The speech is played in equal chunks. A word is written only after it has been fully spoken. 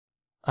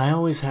I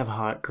always have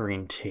hot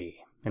green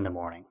tea in the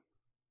morning.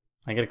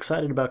 I get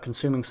excited about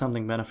consuming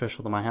something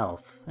beneficial to my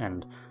health,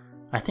 and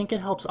I think it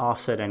helps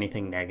offset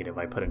anything negative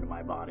I put into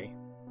my body.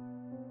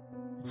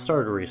 It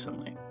started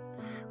recently.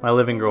 My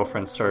living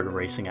girlfriend started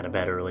racing out of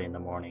bed early in the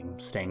morning,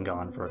 staying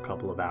gone for a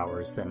couple of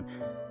hours, then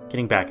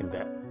getting back in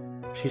bed.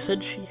 She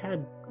said she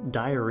had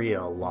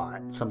diarrhea a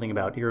lot, something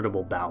about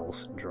irritable bowel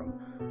syndrome.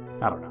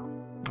 I don't know.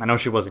 I know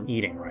she wasn't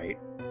eating right.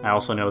 I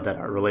also know that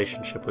our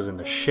relationship was in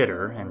the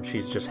shitter, and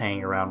she's just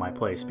hanging around my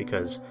place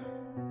because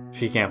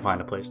she can't find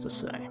a place to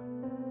stay.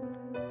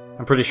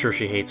 I'm pretty sure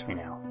she hates me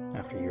now,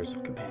 after years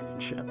of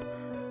companionship.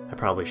 I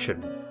probably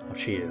shouldn't have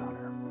cheated on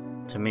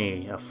her. To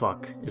me, a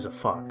fuck is a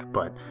fuck,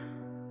 but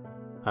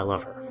I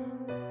love her.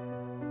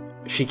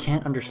 She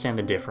can't understand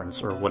the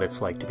difference or what it's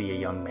like to be a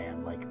young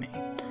man like me.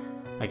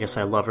 I guess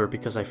I love her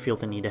because I feel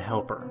the need to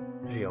help her.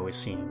 She always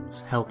seems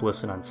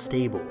helpless and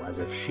unstable, as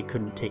if she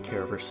couldn't take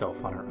care of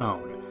herself on her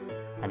own.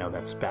 I know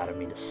that's bad of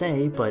me to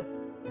say, but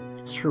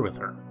it's true with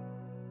her.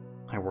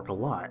 I work a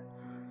lot.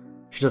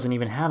 She doesn't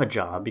even have a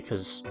job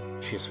because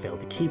she has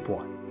failed to keep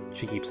one.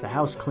 She keeps the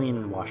house clean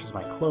and washes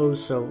my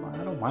clothes, so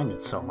I don't mind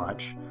it so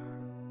much.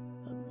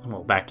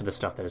 Well, back to the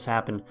stuff that has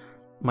happened.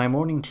 My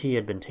morning tea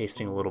had been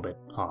tasting a little bit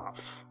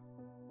off.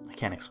 I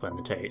can't explain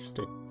the taste,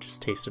 it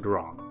just tasted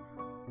wrong.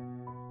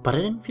 But I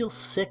didn't feel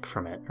sick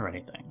from it or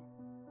anything.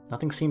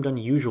 Nothing seemed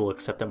unusual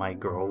except that my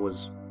girl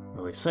was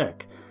really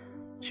sick.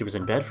 She was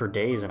in bed for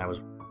days and I was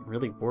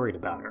really worried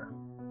about her.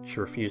 She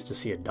refused to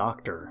see a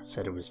doctor,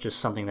 said it was just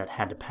something that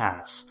had to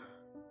pass.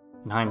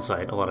 In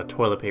hindsight, a lot of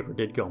toilet paper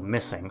did go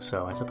missing,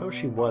 so I suppose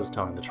she was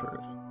telling the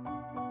truth.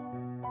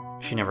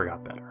 She never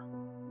got better.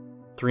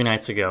 3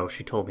 nights ago,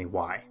 she told me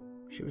why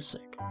she was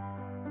sick.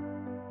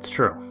 It's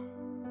true.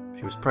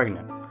 She was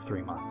pregnant for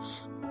 3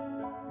 months.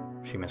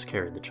 She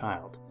miscarried the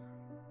child.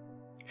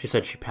 She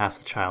said she passed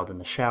the child in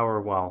the shower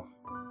while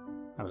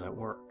I was at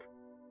work.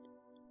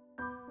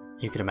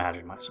 You can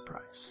imagine my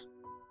surprise.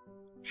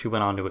 She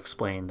went on to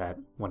explain that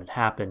when it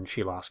happened,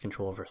 she lost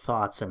control of her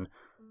thoughts and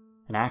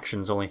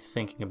actions, only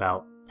thinking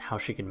about how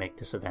she could make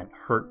this event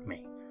hurt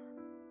me.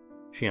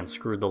 She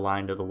unscrewed the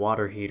line to the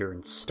water heater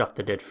and stuffed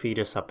the dead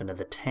fetus up into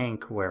the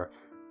tank where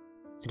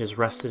it has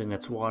rested in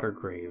its water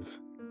grave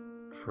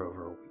for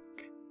over a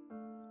week.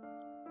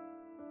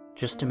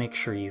 Just to make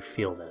sure you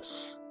feel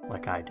this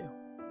like I do,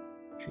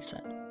 she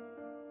said.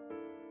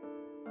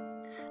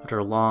 After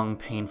a long,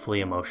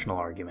 painfully emotional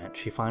argument,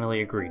 she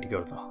finally agreed to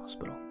go to the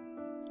hospital.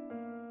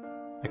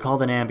 I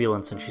called an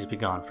ambulance and she's been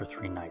gone for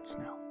 3 nights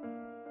now.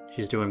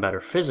 She's doing better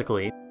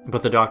physically,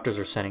 but the doctors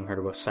are sending her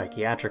to a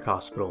psychiatric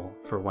hospital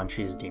for when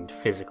she's deemed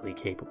physically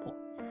capable.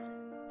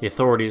 The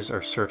authorities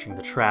are searching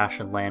the trash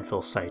and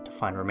landfill site to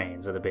find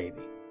remains of the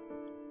baby.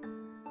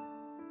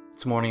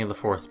 It's morning of the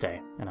 4th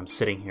day, and I'm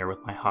sitting here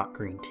with my hot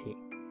green tea.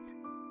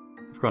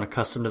 I've grown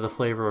accustomed to the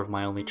flavor of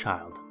my only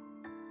child,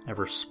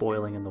 ever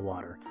spoiling in the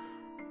water.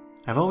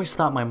 I've always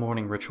thought my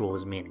morning ritual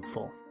was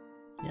meaningful,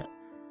 yet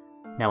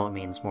now it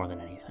means more than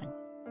anything.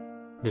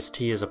 This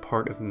tea is a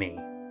part of me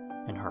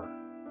and her.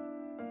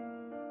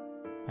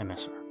 I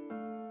miss her.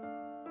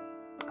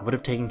 I would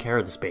have taken care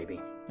of this baby,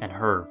 and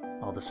her,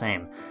 all the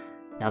same.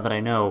 Now that I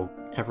know,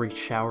 every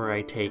shower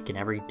I take and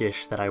every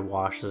dish that I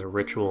wash is a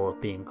ritual of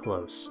being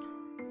close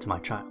to my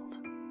child.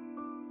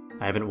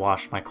 I haven't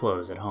washed my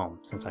clothes at home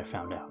since I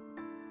found out.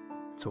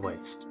 It's a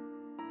waste.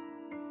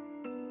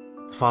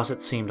 The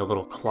faucet seemed a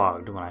little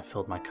clogged when I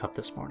filled my cup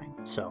this morning,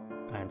 so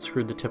I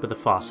unscrewed the tip of the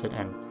faucet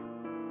and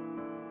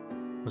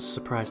was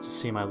surprised to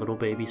see my little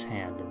baby's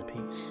hand in the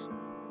piece.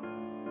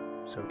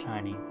 So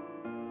tiny,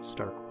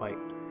 stark white.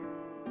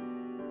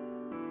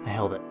 I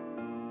held it.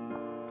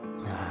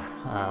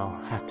 I'll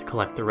have to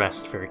collect the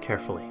rest very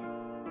carefully.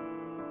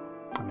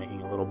 I'm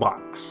making a little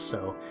box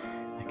so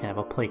I can have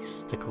a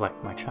place to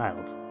collect my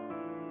child.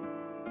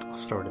 I'll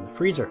store it in the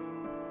freezer,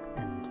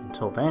 and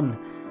until then,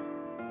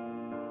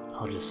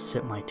 I'll just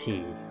sip my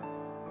tea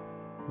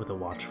with a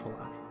watchful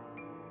eye.